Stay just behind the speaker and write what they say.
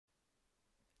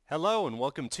Hello and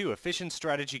welcome to Efficient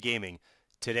Strategy Gaming.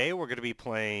 Today we're going to be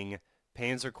playing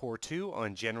Panzer Corps 2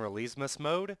 on Generalismus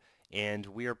mode, and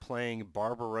we are playing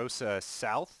Barbarossa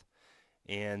South.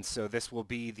 And so this will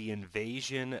be the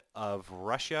invasion of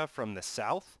Russia from the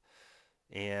south.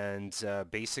 And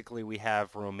basically we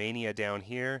have Romania down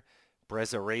here,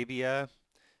 Bessarabia.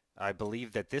 I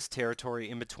believe that this territory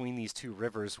in between these two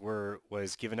rivers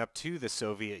was given up to the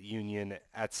Soviet Union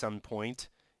at some point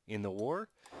in the war.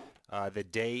 The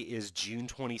day is June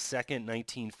 22nd,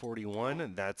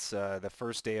 1941. That's the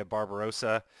first day of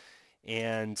Barbarossa.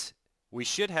 And we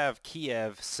should have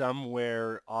Kiev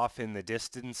somewhere off in the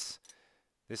distance.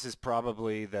 This is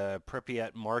probably the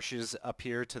Pripyat marshes up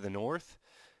here to the north.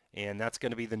 And that's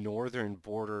going to be the northern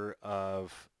border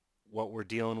of what we're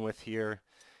dealing with here.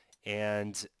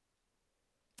 And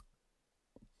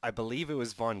I believe it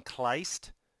was von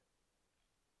Kleist.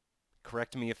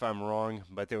 Correct me if I'm wrong,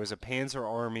 but there was a Panzer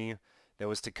army that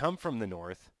was to come from the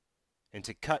north and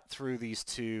to cut through these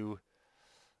two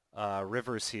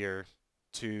rivers here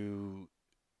to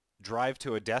drive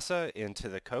to Odessa and to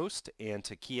the coast and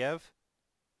to Kiev.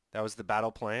 That was the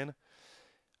battle plan.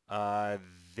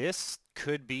 This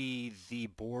could be the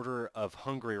border of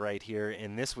Hungary right here,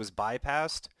 and this was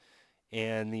bypassed,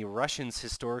 and the Russians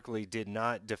historically did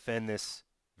not defend this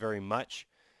very much.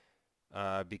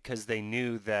 Because they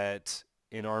knew that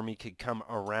an army could come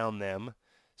around them.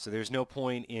 So there's no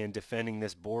point in defending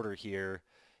this border here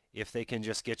if they can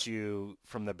just get you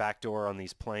from the back door on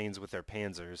these planes with their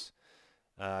panzers.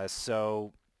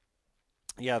 So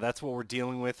yeah, that's what we're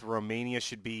dealing with. Romania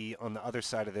should be on the other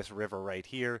side of this river right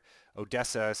here.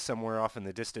 Odessa somewhere off in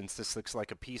the distance. This looks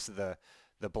like a piece of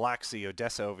the Black Sea.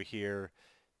 Odessa over here.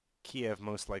 Kiev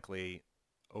most likely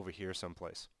over here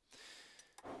someplace.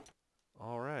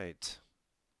 All right.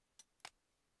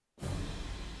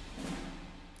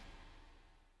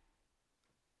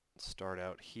 Let's start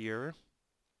out here.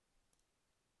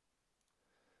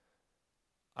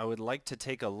 I would like to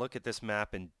take a look at this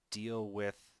map and deal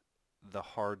with the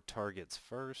hard targets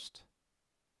first.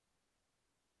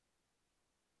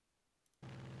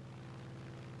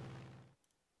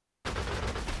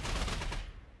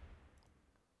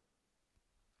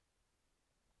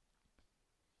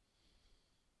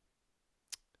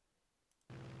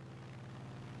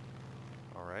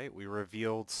 Alright, we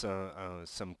revealed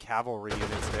some cavalry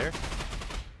units there.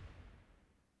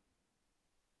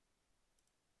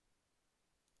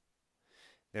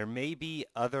 There may be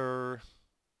other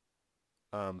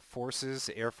forces,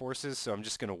 air forces, so I'm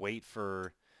just going to wait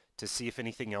to see if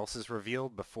anything else is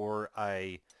revealed before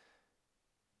I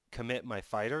commit my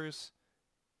fighters.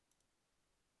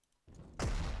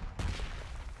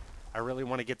 I really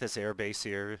want to get this air base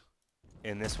here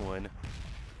in this one.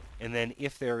 And then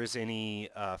if there is any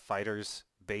fighters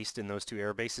based in those two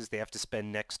air bases, they have to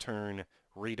spend next turn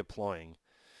redeploying.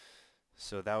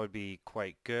 So that would be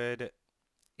quite good.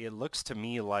 It looks to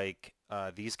me like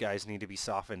these guys need to be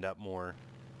softened up more.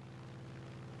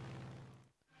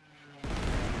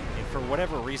 And for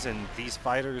whatever reason, these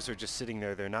fighters are just sitting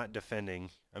there. They're not defending.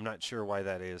 I'm not sure why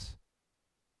that is.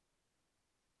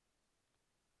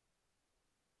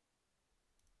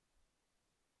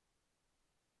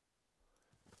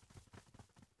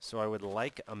 So I would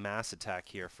like a mass attack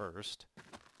here first.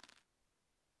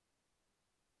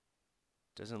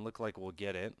 Doesn't look like we'll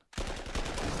get it.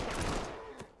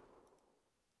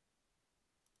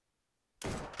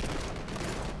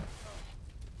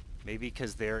 Maybe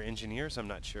because they're engineers? I'm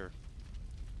not sure.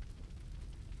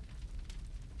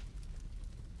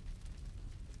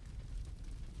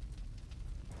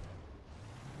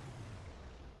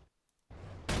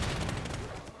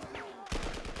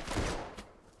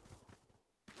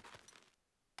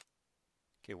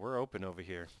 Okay, we're open over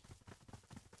here.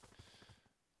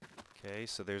 Okay,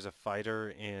 so there's a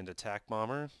fighter and attack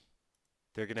bomber.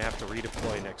 They're going to have to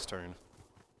redeploy next turn.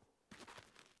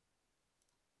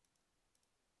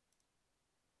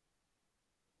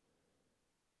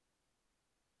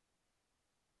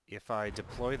 If I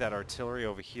deploy that artillery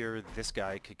over here, this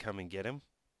guy could come and get him.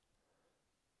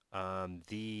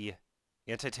 The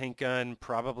anti-tank gun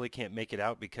probably can't make it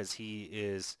out because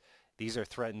these are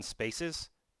threatened spaces.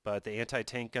 But the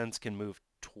anti-tank guns can move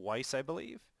twice, I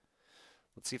believe.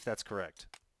 Let's see if that's correct.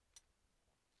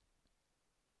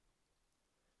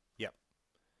 Yep.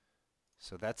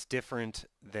 So that's different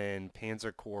than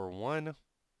Panzer Corps 1. Is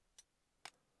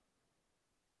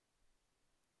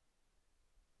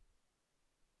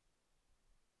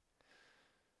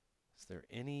there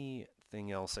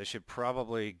anything else? I should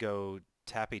probably go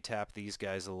tappy-tap these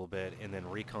guys a little bit and then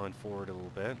recon forward a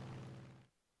little bit.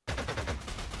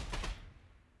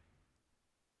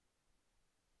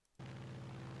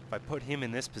 If I put him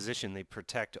in this position, they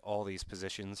protect all these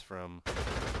positions from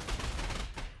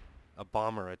a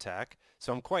bomber attack.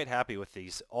 So I'm quite happy with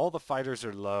these. All the fighters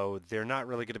are low. They're not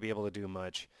really going to be able to do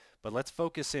much. But let's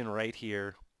focus in right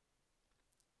here.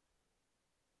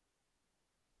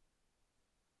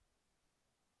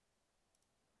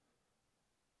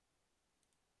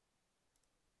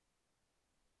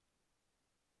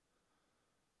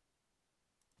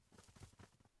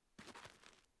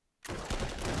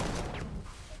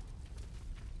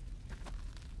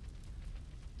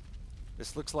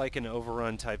 This looks like an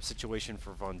overrun type situation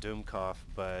for von Doomkopf,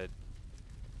 but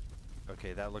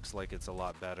okay, that looks like it's a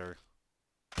lot better.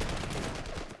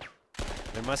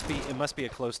 It must be a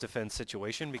close defense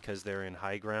situation because they're in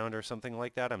high ground or something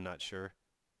like that. I'm not sure.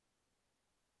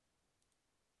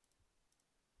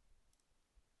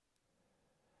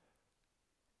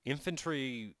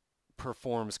 Infantry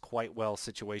performs quite well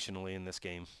situationally in this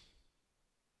game.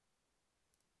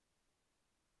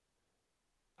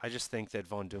 I just think that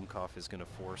von Doomkopf is going to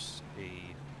force a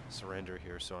surrender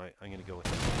here, so I'm going to go with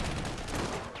it.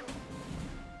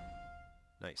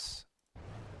 Nice.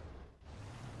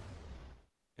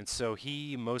 And so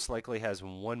he most likely has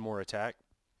one more attack.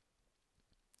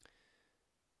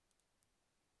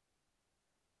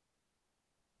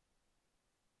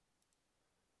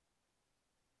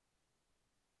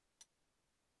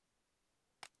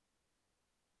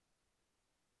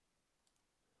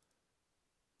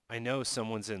 I know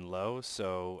someone's in low,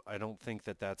 so I don't think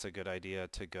that that's a good idea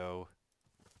to go.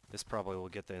 This probably will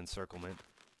get the encirclement.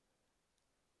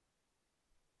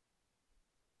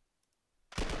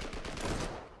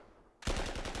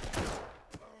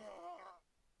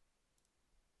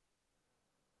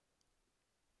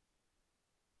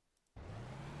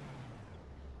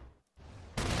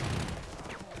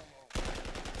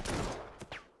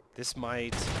 This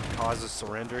might cause a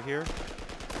surrender here.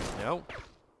 No.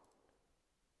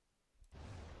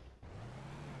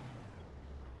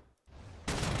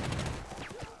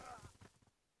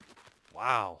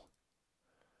 Wow.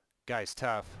 Guy's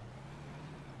tough.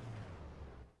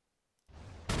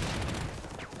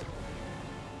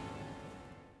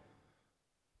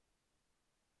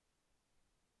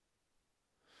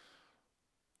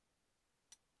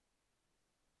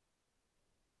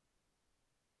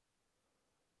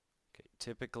 Okay,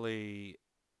 typically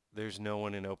there's no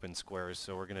one in open squares,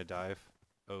 so we're gonna dive.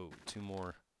 Oh, two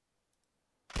more.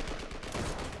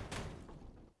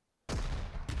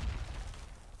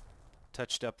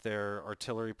 Touched up their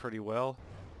artillery pretty well.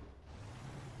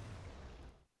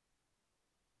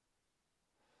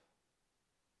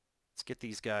 Let's get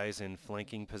these guys in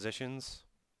flanking positions.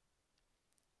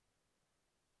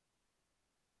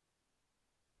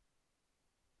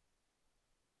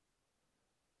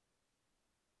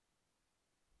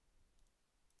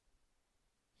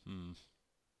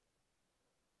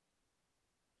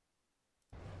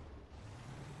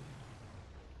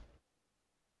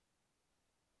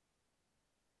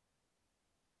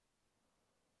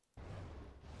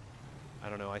 I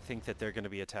don't know. I think that they're going to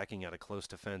be attacking at a close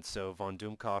defense, so von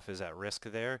Doomkopf is at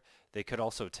risk there. They could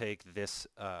also take this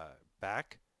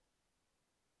back.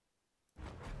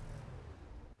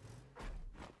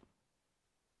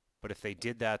 But if they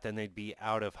did that, then they'd be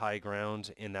out of high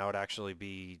ground, and that would actually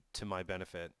be to my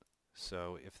benefit.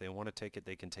 So if they want to take it,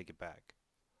 they can take it back.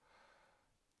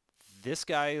 This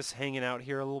guy is hanging out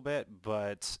here a little bit,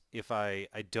 but if I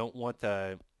don't want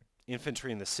the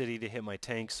infantry in the city to hit my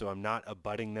tanks, so I'm not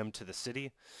abutting them to the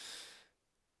city.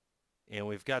 And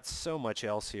we've got so much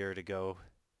else here to go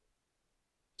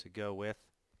with.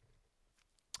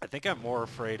 I think I'm more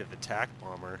afraid of the TAC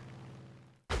bomber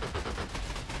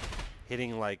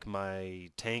hitting like my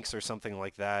tanks or something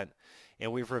like that.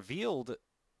 And we've revealed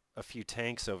a few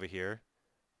tanks over here.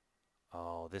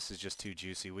 Oh, this is just too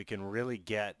juicy. We can really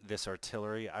get this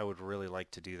artillery. I would really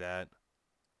like to do that.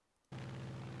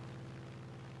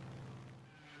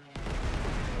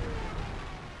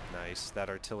 Nice. That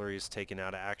artillery is taken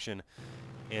out of action.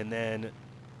 And then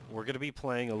we're going to be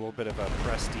playing a little bit of a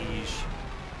prestige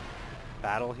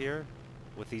battle here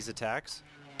with these attacks.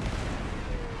 The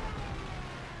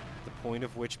point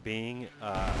of which being it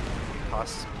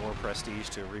costs more prestige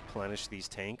to replenish these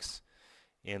tanks.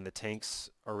 And the tanks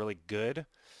are really good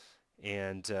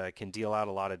and can deal out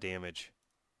a lot of damage.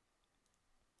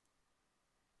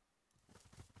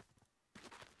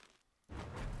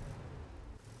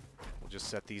 We'll just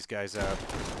set these guys up.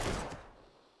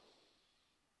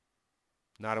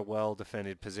 Not a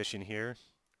well-defended position here.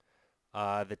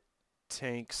 The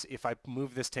tanks, if I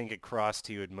move this tank across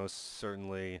to you, it would most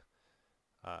certainly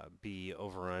be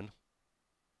overrun.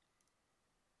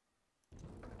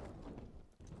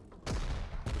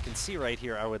 We can see right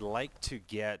here, I would like to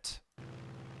get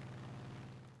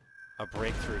a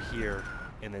breakthrough here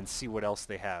and then see what else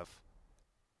they have.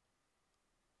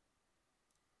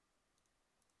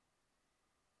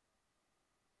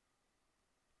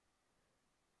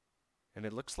 And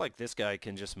it looks like this guy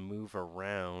can just move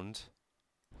around.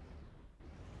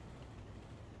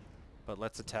 But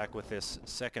let's attack with this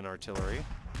second artillery.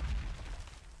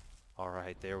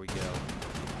 Alright, there we go.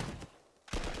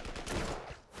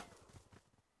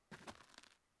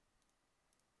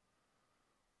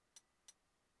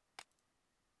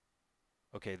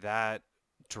 Okay, that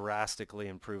drastically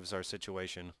improves our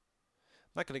situation. I'm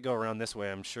not going to go around this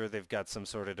way. I'm sure they've got some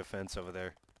sort of defense over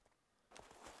there.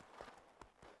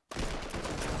 The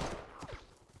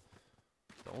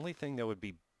only thing that would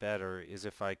be better is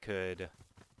if I could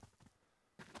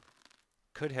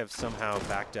have somehow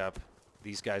backed up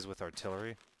these guys with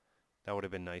artillery. That would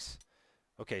have been nice.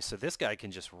 Okay, so this guy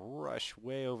can just rush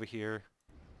way over here,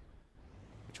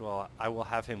 which I will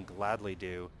have him gladly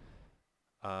do.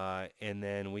 And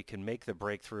then we can make the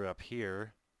breakthrough up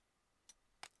here.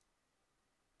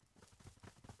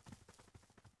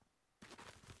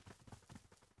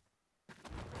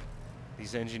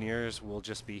 These engineers will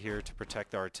just be here to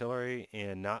protect the artillery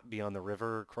and not be on the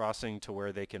river crossing to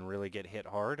where they can really get hit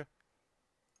hard.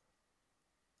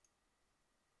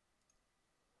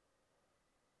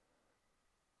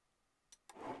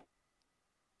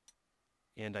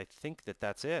 And I think that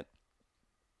that's it.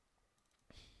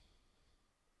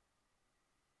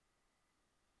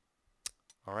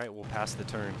 All right, we'll pass the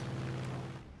turn.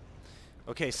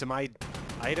 Okay, so my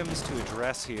items to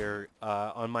address here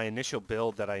on my initial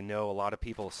build that I know a lot of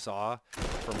people saw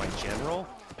for my general,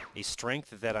 a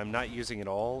strength that I'm not using at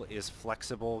all is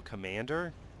flexible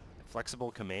commander.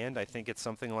 Flexible command, I think it's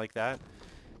something like that.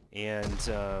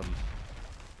 And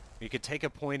you could take a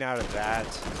point out of that,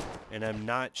 and I'm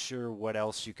not sure what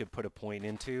else you could put a point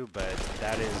into, but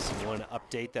that is one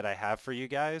update that I have for you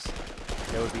guys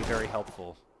that would be very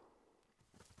helpful.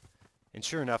 And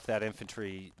sure enough, that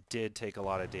infantry did take a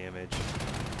lot of damage.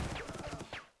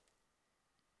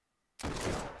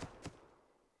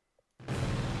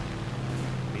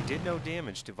 They did no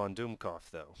damage to von Doomkopf,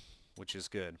 though, which is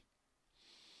good.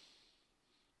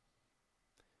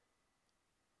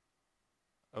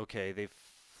 Okay, they've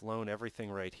flown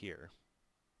everything right here.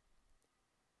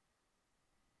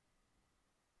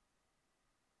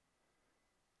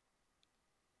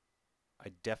 I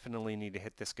definitely need to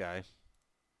hit this guy.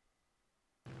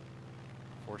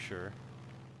 For sure.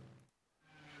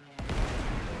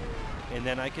 And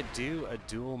then I could do a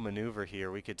dual maneuver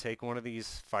here. We could take one of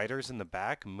these fighters in the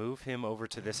back, move him over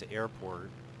to this airport,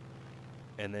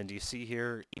 and then do you see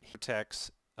here, he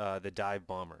protects the dive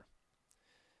bomber.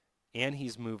 And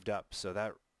he's moved up, so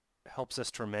that helps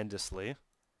us tremendously.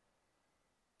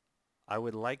 I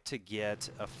would like to get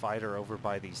a fighter over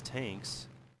by these tanks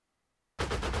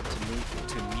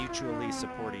to mutually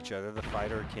support each other. The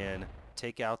fighter can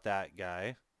take out that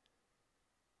guy.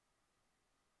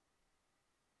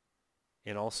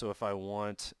 And also, if I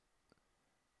want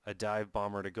a dive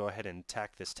bomber to go ahead and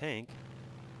attack this tank,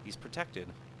 he's protected.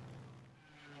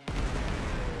 So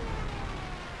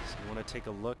you want to take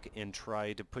a look and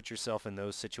try to put yourself in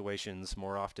those situations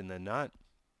more often than not.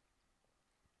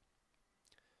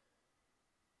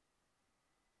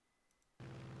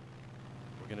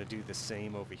 We're going to do the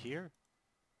same over here.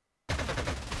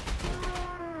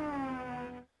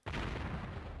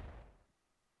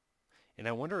 And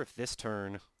I wonder if this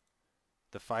turn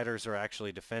the fighters are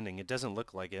actually defending. It doesn't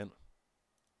look like it.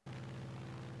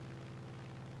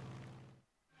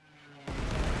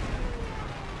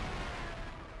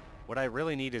 What I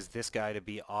really need is this guy to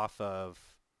be off of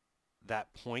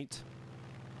that point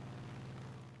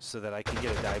so that I can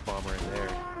get a dive bomber in there.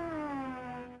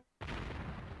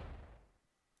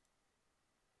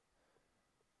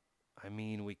 I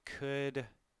mean, we could...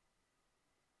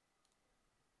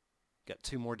 Got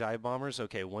two more dive bombers.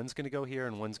 Okay, one's going to go here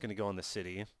and one's going to go in the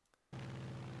city.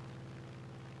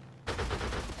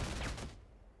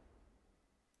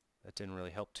 That didn't really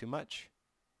help too much.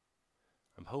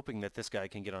 I'm hoping that this guy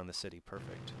can get on the city.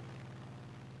 Perfect.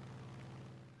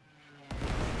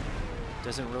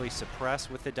 Doesn't really suppress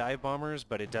with the dive bombers,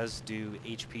 but it does do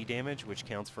HP damage, which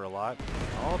counts for a lot.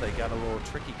 Oh, they got a little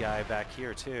tricky guy back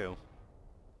here too.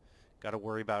 Got to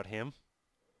worry about him.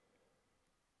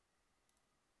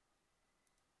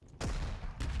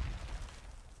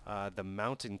 The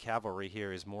mountain cavalry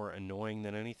here is more annoying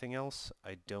than anything else.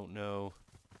 I don't know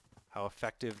how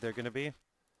effective they're going to be.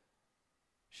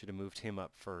 Should have moved him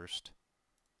up first.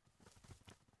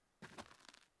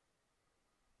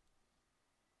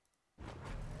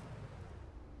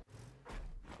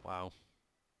 Wow.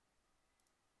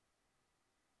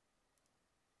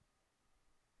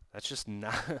 That's just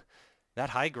not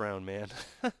that high ground, man.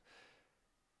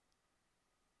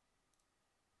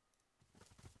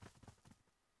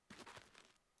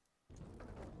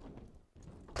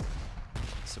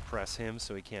 Suppress him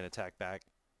so he can't attack back.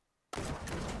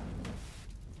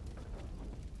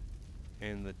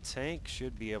 And the tank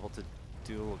should be able to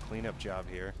do a little cleanup job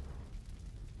here.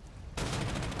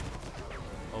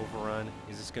 Overrun.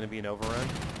 Is this going to be an overrun?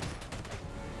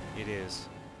 It is.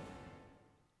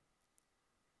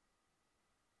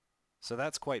 So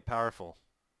that's quite powerful.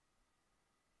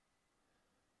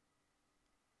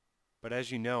 But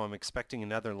as you know, I'm expecting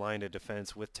another line of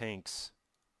defense with tanks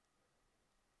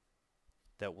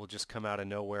that will just come out of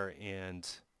nowhere and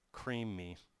cream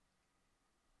me.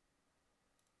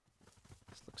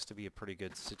 This looks to be a pretty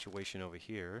good situation over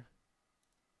here.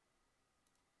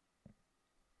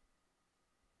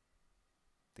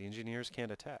 The engineers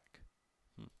can't attack.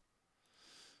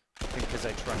 I think because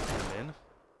I trucked them in.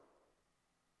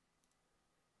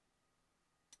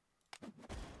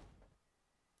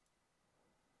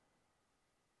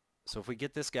 So if we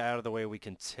get this guy out of the way, we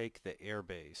can take the air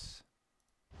base.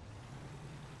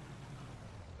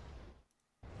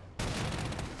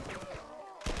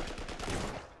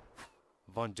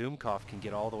 Von Doomkopf can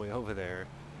get all the way over there.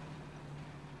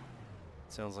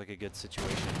 Sounds like a good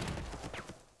situation.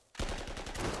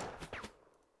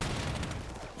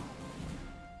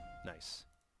 Nice.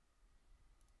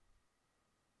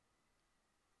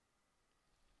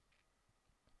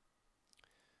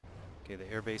 Okay,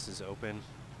 the air base is open.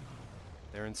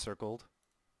 They're encircled.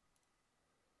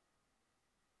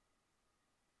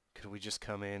 Could we just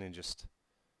come in and just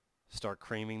start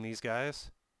creaming these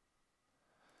guys?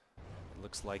 It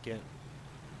looks like it.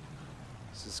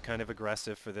 This is kind of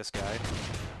aggressive for this guy,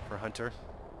 for Hunter.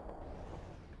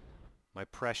 My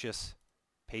precious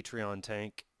Patreon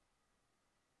tank.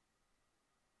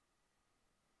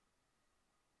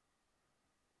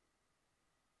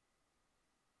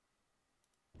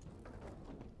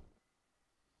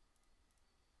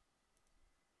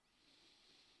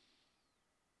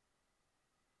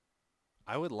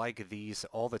 I would like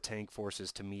all the tank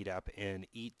forces to meet up and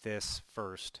eat this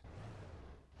first.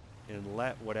 And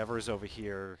let whatever's over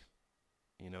here,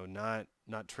 you know, not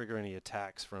trigger any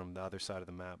attacks from the other side of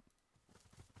the map.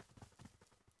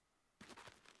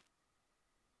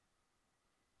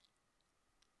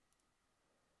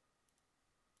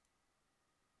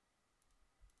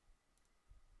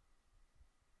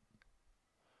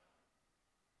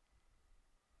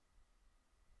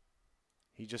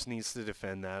 He just needs to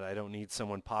defend that. I don't need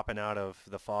someone popping out of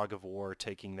the fog of war,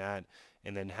 taking that,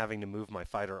 and then having to move my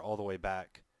fighter all the way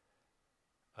back.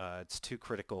 It's too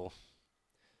critical.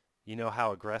 You know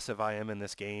how aggressive I am in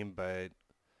this game, but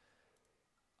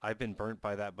I've been burnt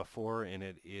by that before, and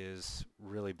it is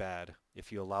really bad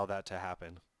if you allow that to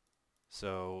happen.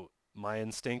 So my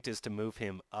instinct is to move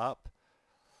him up.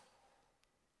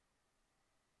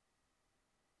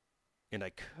 And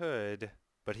I could...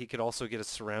 but he could also get us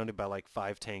surrounded by like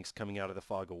 5 tanks coming out of the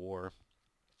fog of war.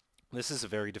 This is a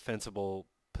very defensible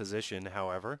position,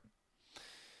 however.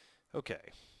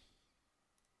 Okay.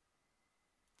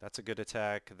 That's a good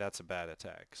attack. That's a bad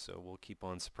attack. So we'll keep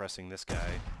on suppressing this guy.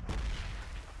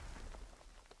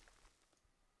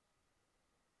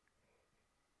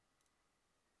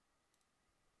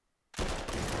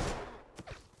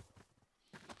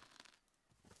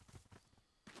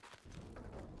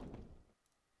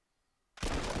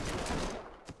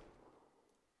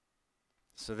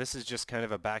 So this is just kind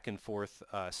of a back and forth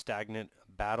stagnant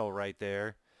battle right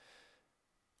there.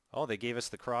 Oh, they gave us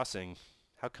the crossing.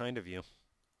 How kind of you.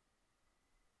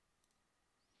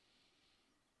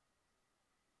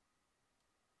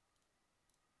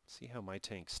 See how my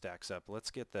tank stacks up.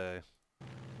 Let's get the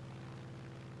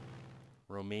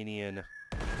Romanian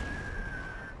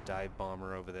dive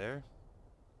bomber over there.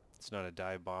 It's not a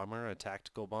dive bomber, a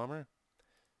tactical bomber.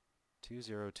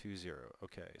 2020.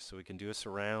 Okay, so we can do a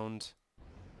surround.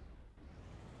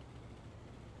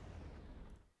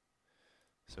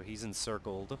 So he's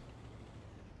encircled.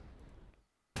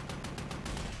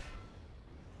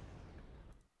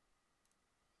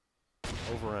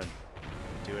 Overrun.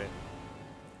 Do it.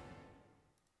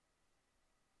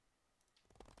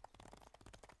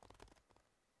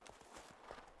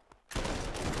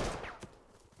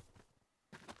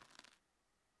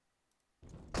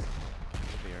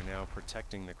 We are now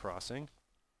protecting the crossing.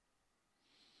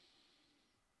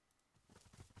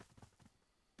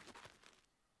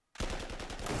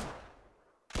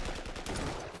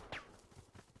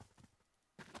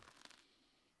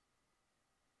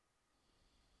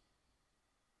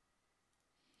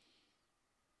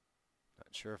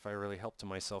 Not sure if I really helped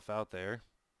myself out there.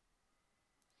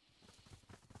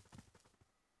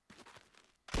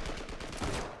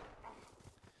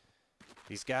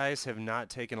 These guys have not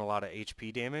taken a lot of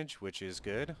HP damage, which is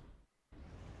good.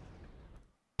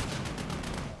 You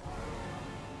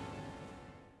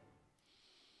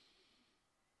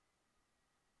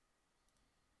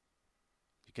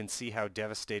can see how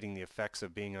devastating the effects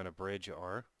of being on a bridge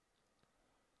are.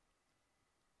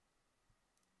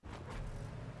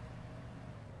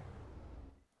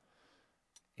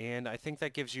 And I think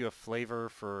that gives you a flavor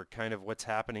for kind of what's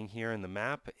happening here in the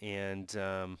map. And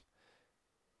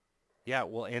yeah,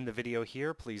 we'll end the video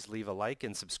here. Please leave a like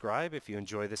and subscribe if you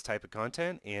enjoy this type of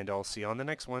content, and I'll see you on the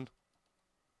next one.